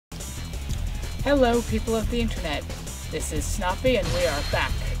Hello, people of the internet. This is Snoppy, and we are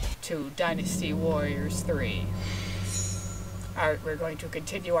back to Dynasty Warriors 3. We're going to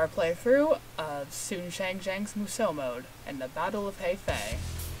continue our playthrough of Shang Xiang's Musou mode and the Battle of Hefei.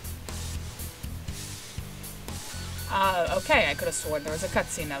 Okay, I could have sworn there was a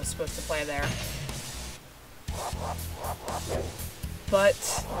cutscene that was supposed to play there.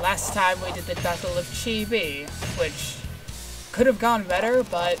 But last time we did the Battle of Chibi, which could have gone better,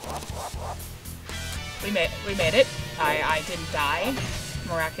 but we made it. I didn't die,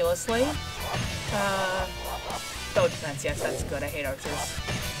 miraculously. Bow defense, yes, that's good. I hate archers.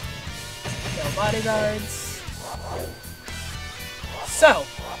 No bodyguards. So,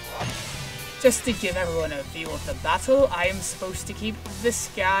 just to give everyone a view of the battle, I am supposed to keep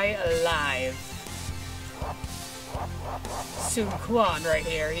this guy alive. Sun Quan right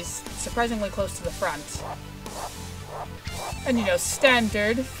here. He's surprisingly close to the front. And you know,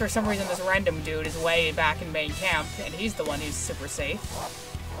 standard, for some reason this random dude is way back in main camp, and he's the one who's super safe.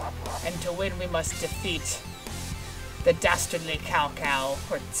 And to win, we must defeat the dastardly Cao Cao,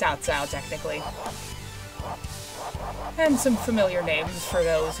 or Cao Cao technically. And some familiar names for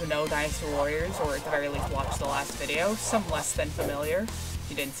those who know Dynasty Warriors, or at the very least watched the last video. Some less than familiar, if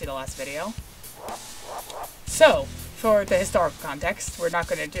you didn't see the last video. So, for the historical context, we're not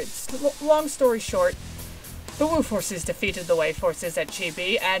going to do... Long story short, the Wu forces defeated the Wei forces at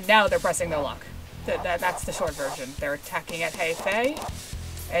Chibi, and now they're pressing their luck. That's the short version. They're attacking at Hefei,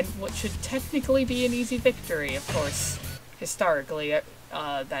 and what should technically be an easy victory, of course, historically,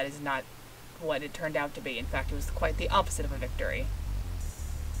 that is not what it turned out to be. In fact, it was quite the opposite of a victory.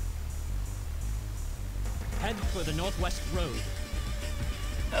 Head for the northwest road.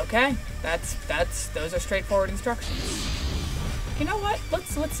 Okay, those are straightforward instructions. You know what?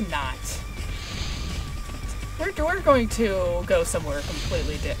 Let's not. We're going to go somewhere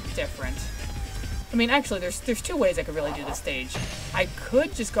completely different. I mean, actually, there's two ways I could really do this stage. I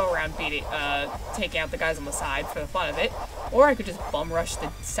could just go around taking out the guys on the side for the fun of it, or I could just bum rush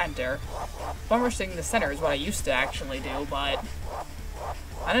the center. Bum rushing the center is what I used to actually do, but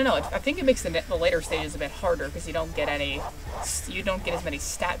I don't know. I think it makes the later stages a bit harder because you don't get as many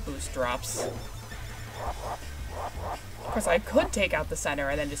stat boost drops. Of course, I could take out the center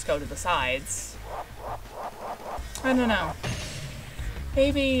and then just go to the sides. I don't know.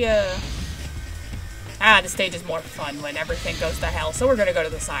 Maybe, the stage is more fun when everything goes to hell, so we're gonna go to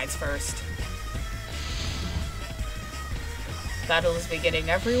the sides first. Battle is beginning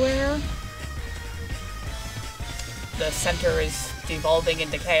everywhere. The center is devolving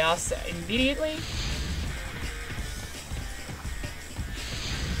into chaos immediately.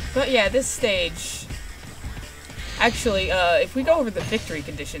 But yeah, this stage... Actually, if we go over the victory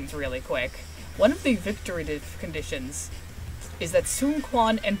conditions really quick, one of the victory conditions is that Sun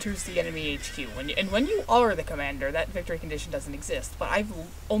Quan enters the enemy HQ. When you are the commander, that victory condition doesn't exist, but I've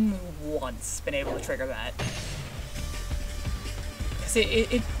only once been able to trigger that. Because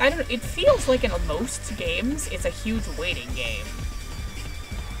it feels like in most games, it's a huge waiting game.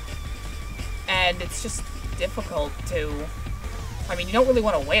 And it's just difficult to... I mean, you don't really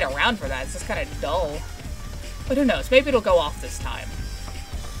want to wait around for that, it's just kind of dull. But who knows, maybe it'll go off this time.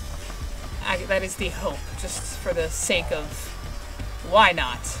 That is the hope, just for the sake of... Why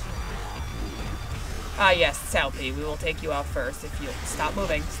not? Ah yes, Cao Pi, we will take you out first if you'll stop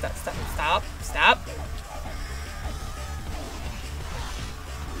moving. Stop.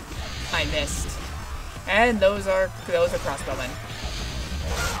 I missed. And those are crossbowmen.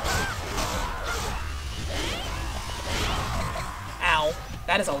 Ow.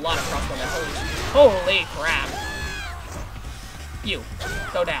 That is a lot of crossbowmen. Holy crap. You.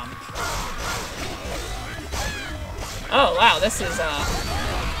 Go down. Oh, wow, this is, I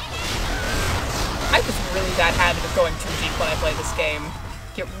have this really bad habit of going too deep when I play this game.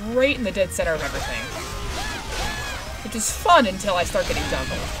 Get right in the dead center of everything. Which is fun until I start getting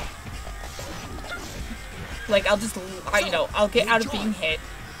juggled. Like, I'll get out of being hit,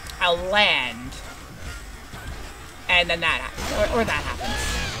 I'll land, and then that happens, or that happens.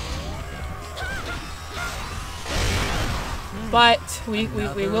 But, we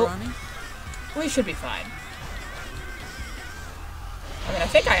should be fine. I mean, I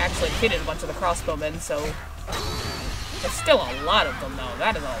think I actually defeated a bunch of the crossbowmen, so... There's still a lot of them, though.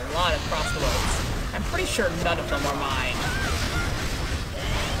 That is a lot of crossbows. I'm pretty sure none of them are mine.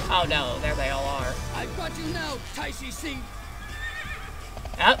 Oh no, there they all are. I've got you now, Taishi C.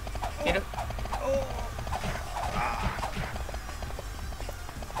 Yep. You know.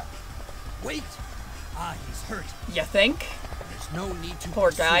 Wait! He's hurt. You think? There's no need to... Poor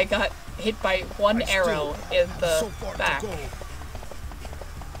guy got hit by one arrow in the back.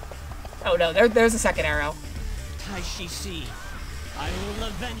 Oh no, there's a second arrow. Taishi, I will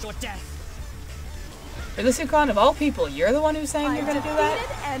avenge your death. Really, Sukon, of all people, you're the one who's saying you're gonna do that?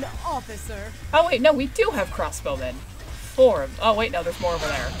 An officer. Oh wait, no, we do have crossbowmen. 4 of. Oh wait, no, there's more over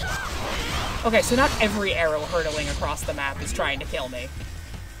there. Okay, so not every arrow hurtling across the map is trying to kill me.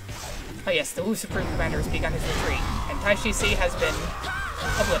 Oh yes, the Wu Supreme Commander has begun his retreat, and Taishi C has been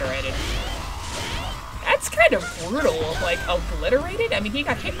obliterated. That's kind of brutal, like, obliterated? I mean, he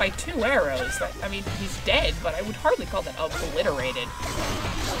got hit by 2 arrows. I mean, he's dead, but I would hardly call that obliterated.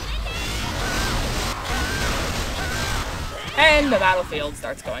 And the battlefield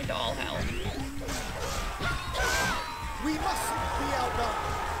starts going to all hell. We mustn't be outdone.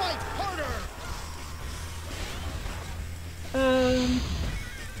 Fight harder.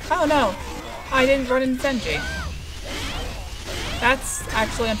 Oh no, I didn't run into Zenji. That's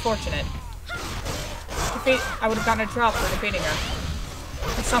actually unfortunate. I would have gotten a drop for defeating her.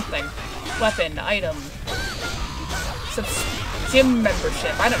 Or something. Weapon, item, gym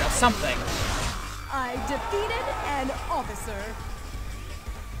membership, I don't know, something. I defeated an officer.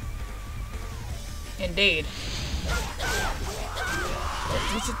 Indeed.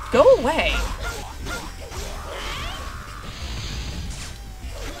 Just go away.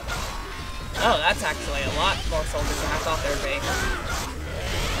 Oh, that's actually a lot more soldiers than I thought there'd be.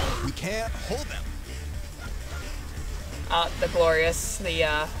 We can't hold them. The glorious,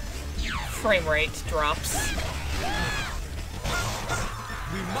 the frame rate drops.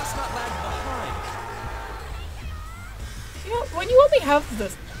 We must not lag behind. You know, when you only have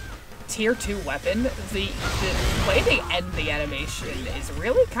the tier 2 weapon, the way they end the animation is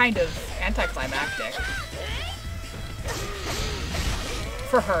really kind of anticlimactic.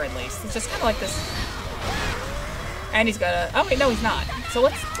 For her, at least. It's just kind of like this. And he's gonna. Oh, wait, no, he's not. So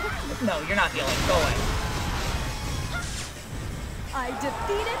let's. No, you're not healing. Go away. I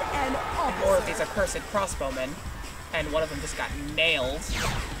defeated an officer. More of these accursed crossbowmen. And one of them just got nailed,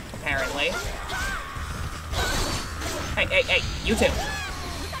 apparently. Hey, hey, hey, you two.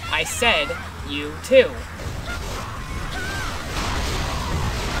 I said you too.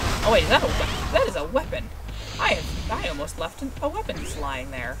 Oh wait, is that a weapon? That is a weapon. I almost left a weapon just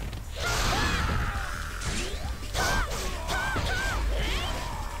lying there.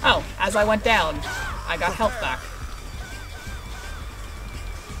 Oh, as I went down, I got health back.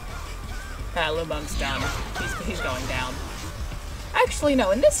 Lumung's done. He's going down. Actually,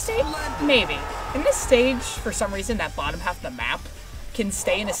 no, in this stage, maybe. In this stage, for some reason, that bottom half of the map can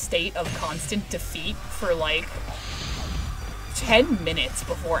stay in a state of constant defeat for, like, 10 minutes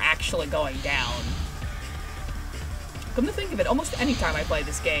before actually going down. Come to think of it, almost any time I play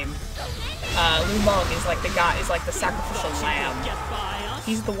this game, Lumung is like the guy, is like the sacrificial lamb.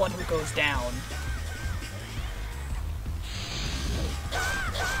 He's the one who goes down.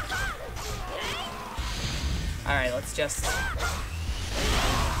 Alright, let's just...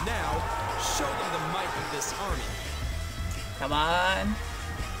 Now, show them the might of this army. Come on.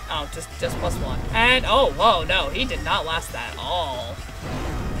 Oh, just +1. And, oh, whoa, no, he did not last that at all.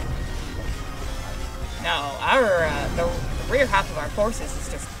 No, our, the rear half of our forces is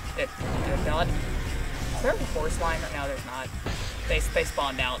just, they're done. Is there a force line? No, there's not. They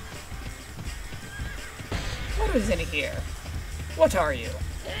spawned out. What is in here? What are you?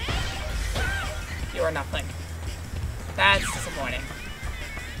 You are nothing. That's disappointing.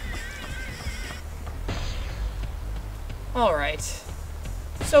 Alright.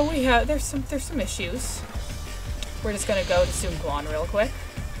 So we have, there's some issues. We're just gonna go to Sun Quan real quick.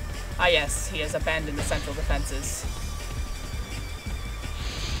 Ah yes, he has abandoned the central defenses.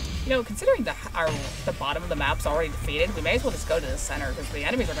 You know, considering the bottom of the map's already defeated, we may as well just go to the center, because the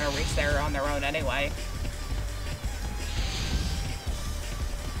enemies are gonna reach there on their own anyway.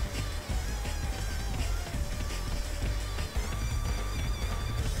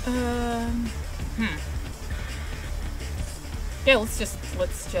 Yeah, let's just,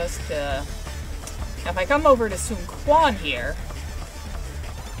 if I come over to Sun Quan here,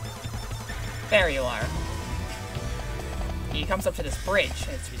 there you are. He comes up to this bridge,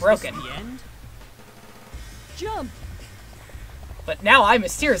 and it's broken. Is this the end? Jump. But now I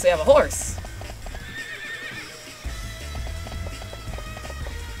mysteriously have a horse.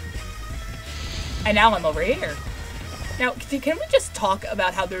 And now I'm over here. Now, can we just talk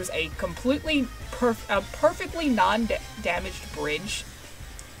about how there's a completely perfectly non-damaged bridge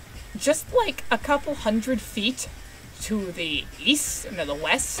just like a couple hundred feet to the east, no, the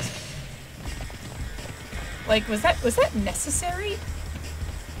west? Like, was that necessary?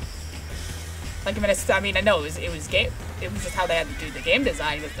 Like, I mean, I know it was just how they had to do the game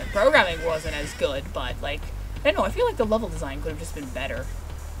design, because the programming wasn't as good, but, like, I don't know, I feel like the level design could have just been better.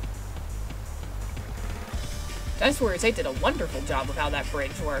 Dynasty Warriors 8 did a wonderful job of how that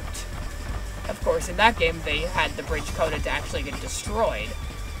bridge worked. Of course, in that game, they had the bridge coded to actually get destroyed.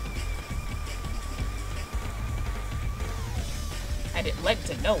 And it led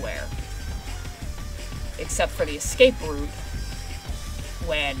to nowhere. Except for the escape route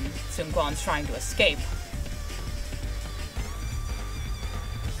when Sun Quan's trying to escape.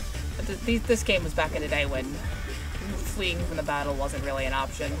 But this game was back in the day when fleeing from the battle wasn't really an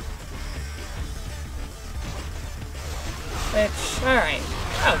option. Which, alright.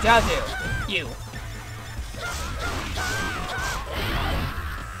 Oh, Jiazu. You.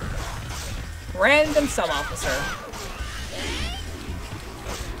 Random sub-officer.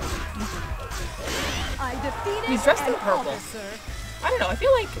 I defeated He's dressed in an purple. officer. I don't know, I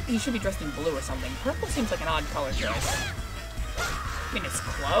feel like he should be dressed in blue or something. Purple seems like an odd color choice. I mean, it's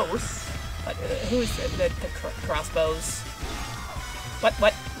close. But who's the crossbows?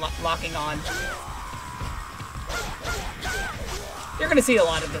 What? Locking on. You're gonna see a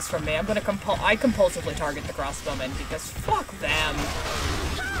lot of this from me. I compulsively target the crossbowmen because fuck them.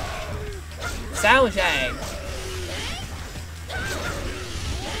 Shang Xiang.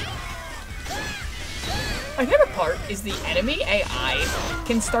 My favorite part is the enemy AI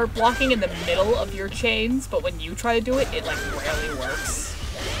can start blocking in the middle of your chains, but when you try to do it, it like rarely works.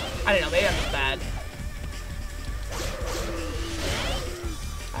 I don't know, maybe I'm just bad.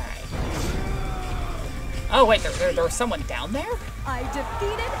 Alright. Oh wait, there was someone down there? I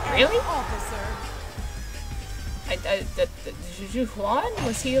defeated Really? an officer. Zhu Huan?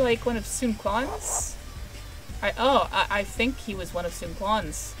 Was he like one of Sun Quan's? I think he was one of Sun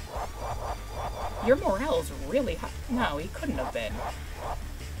Quan's. Your morale is really high. No, he couldn't have been.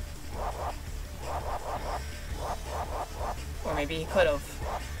 Or maybe he could have.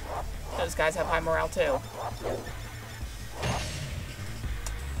 Those guys have high morale too.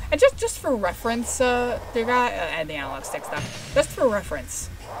 And just for reference, the guy and the analog stick stuff. Just for reference,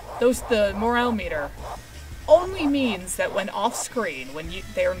 the morale meter only means that when off screen, when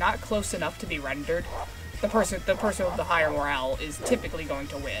they are not close enough to be rendered, the person with the higher morale is typically going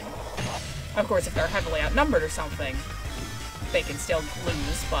to win. Of course, if they're heavily outnumbered or something, they can still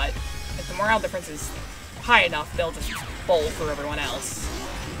lose, but if the morale difference is high enough, they'll just bowl through everyone else.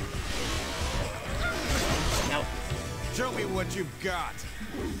 Nope. Show me what you've got.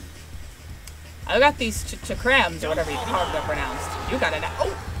 I got these chakrams, or whatever however they're pronounced. You got it.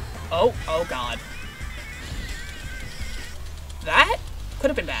 Oh god. That could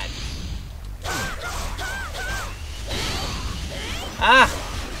have been bad. Ah!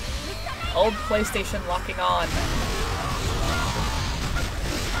 Old PlayStation locking on.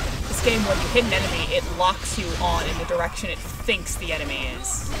 This game, when you hit an enemy, it locks you on in the direction it thinks the enemy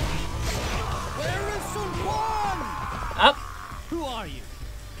is. Where is Sun Quan? Up. Who are you?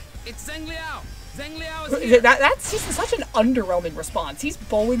 It's Zheng Liao. Zheng Liao is here. That's just such an underwhelming response. He's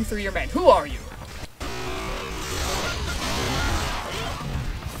bowling through your men. Who are you?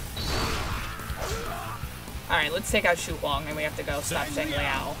 Alright, let's take out Shu Huang, and we have to go stop Zheng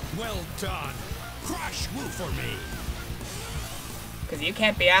Liao. Well done. Crush Wu for me. Because you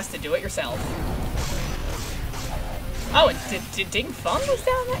can't be asked to do it yourself. Oh, and Ding Feng was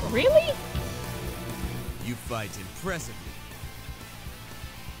down there? Really? You fight impressively.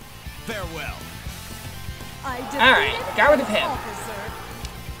 Farewell. I defeated Alright, got rid of an him.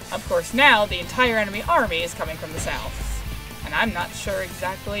 officer. Of course, now the entire enemy army is coming from the south. And I'm not sure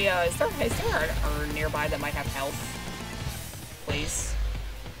exactly, is there a nearby that might have health? Please.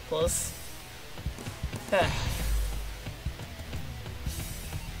 Please.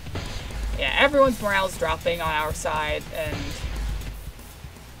 Yeah, everyone's morale's dropping on our side, and...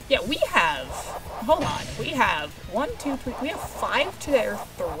 Yeah, we have... Hold on. We have 1, 2, 3... We have 5 to their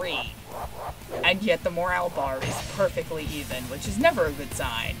 3. And yet the morale bar is perfectly even, which is never a good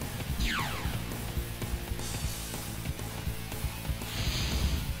sign.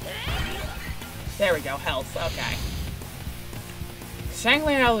 There we go, health. Okay. Shang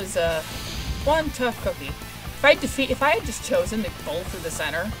Liao is one tough cookie. If I had just chosen to bowl through the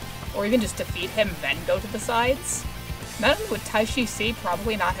center, or even just defeat him then go to the sides, not only would Tai Chi Si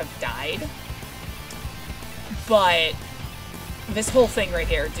probably not have died, but this whole thing right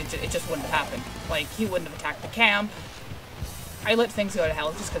here, it just wouldn't have happened. Like, he wouldn't have attacked the camp. I let things go to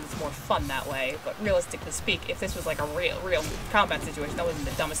hell just because it's more fun that way, but realistically speak, if this was like a real combat situation, that would have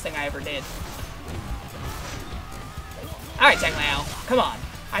been the dumbest thing I ever did. Alright, Zheng Liao, come on.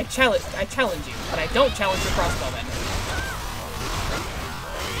 I challenge you, but I don't challenge your crossbowmen.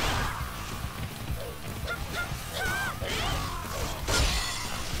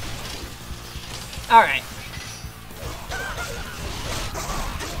 Alright.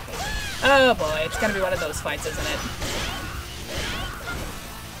 Oh boy, it's gonna be one of those fights, isn't it?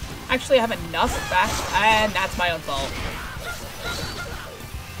 Actually, I have enough back, and that's my own fault.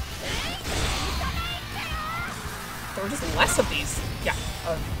 There were just less of these,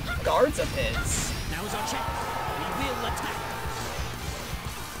 guards of his. Now is our chance. We will attack.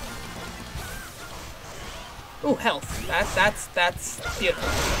 Ooh, health. That's beautiful.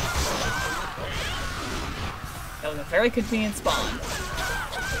 That was a very convenient spawn.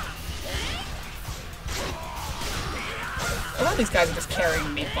 A lot of these guys are just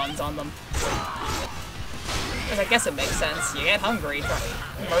carrying meat buns on them. Because I guess it makes sense. You get hungry from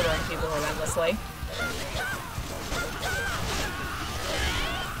murdering people relentlessly.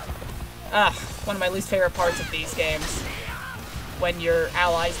 Ugh, one of my least favorite parts of these games. When your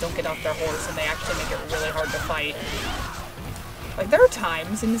allies don't get off their horse and they actually make it really hard to fight. Like, there are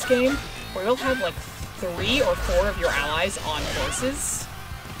times in this game where you'll have, like, 3 or 4 of your allies on horses.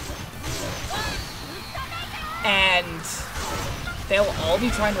 And they'll all be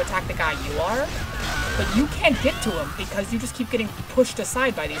trying to attack the guy you are, but you can't get to him because you just keep getting pushed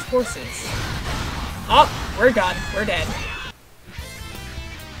aside by these horses. Oh, we're done. We're dead.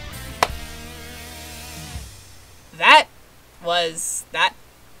 That was that.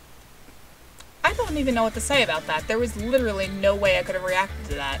 I don't even know what to say about that. There was literally no way I could have reacted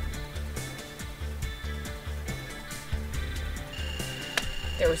to that.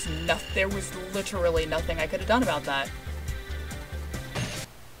 There was literally nothing I could have done about that.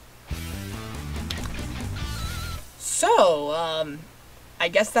 So, I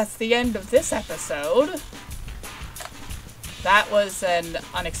guess that's the end of this episode. That was an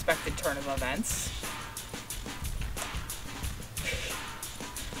unexpected turn of events.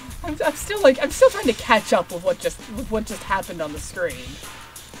 I'm still trying to catch up with what just happened on the screen.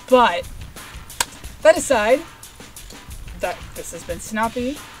 But that aside, this has been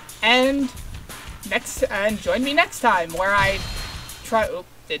Snoppy, and join me next time where I try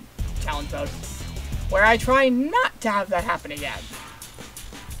challenge mode. Where I try not to have that happen again.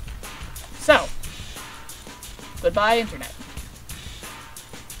 So, goodbye, Internet.